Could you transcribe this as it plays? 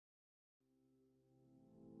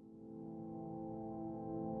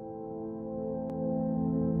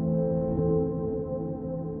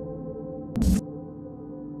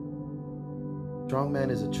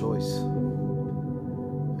Strongman is a choice.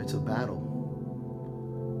 It's a battle.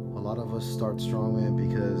 A lot of us start Strongman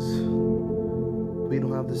because we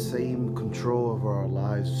don't have the same control over our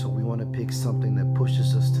lives, so we want to pick something that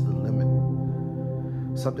pushes us to the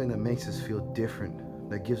limit. Something that makes us feel different,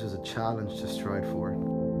 that gives us a challenge to strive for.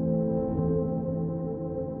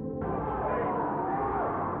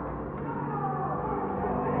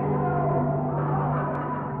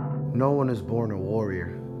 No one is born a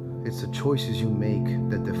warrior. It's the choices you make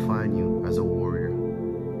that define you as a warrior.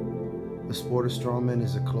 The sport of strongman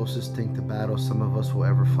is the closest thing to battle some of us will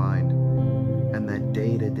ever find. And that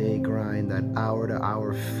day-to-day grind, that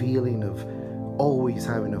hour-to-hour feeling of always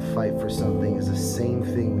having to fight for something is the same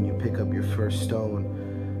thing when you pick up your first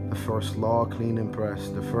stone, the first log clean and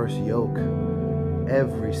pressed, the first yoke.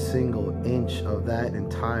 Every single inch of that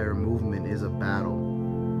entire movement is a battle.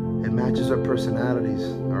 It matches our personalities,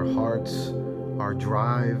 our hearts, our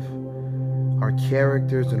drive, our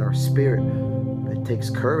characters, and our spirit. It takes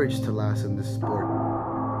courage to last in this sport.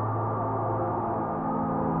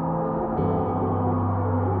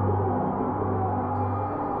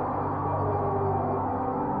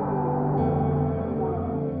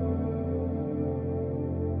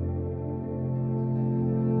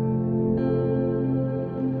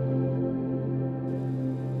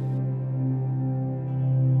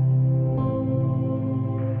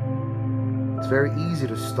 It's very easy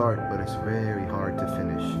to start, but it's very hard to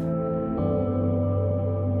finish.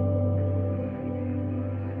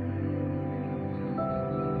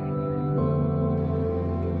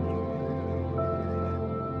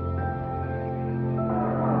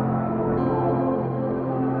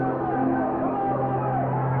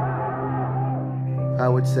 I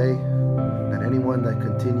would say that anyone that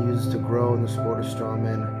continues to grow in the sport of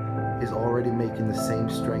strongman is already making the same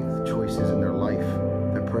strength choices in their life,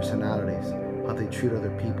 their personalities, how they treat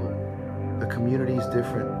other people. The community is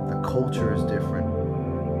different, the culture is different.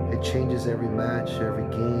 It changes every match, every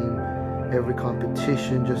game, every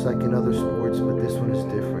competition, just like in other sports, but this one is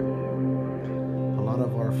different. A lot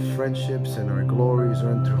of our friendships and our glories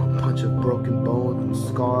run through a bunch of broken bones and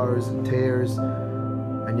scars and tears,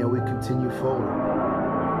 and yet we continue forward.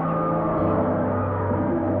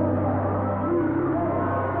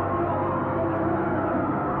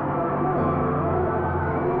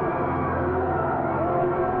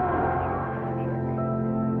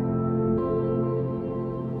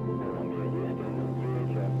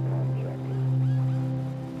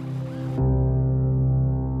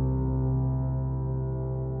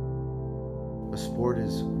 The sport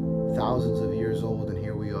is thousands of years old, and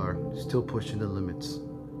here we are, still pushing the limits.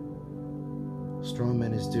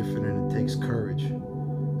 Strongman is different, and it takes courage.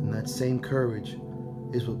 And that same courage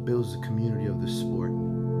is what builds the community of this sport.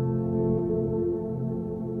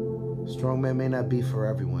 Strongman may not be for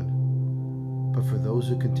everyone, but for those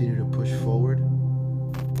who continue to push forward,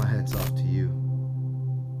 my hat's off to you.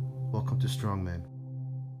 Welcome to Strongman.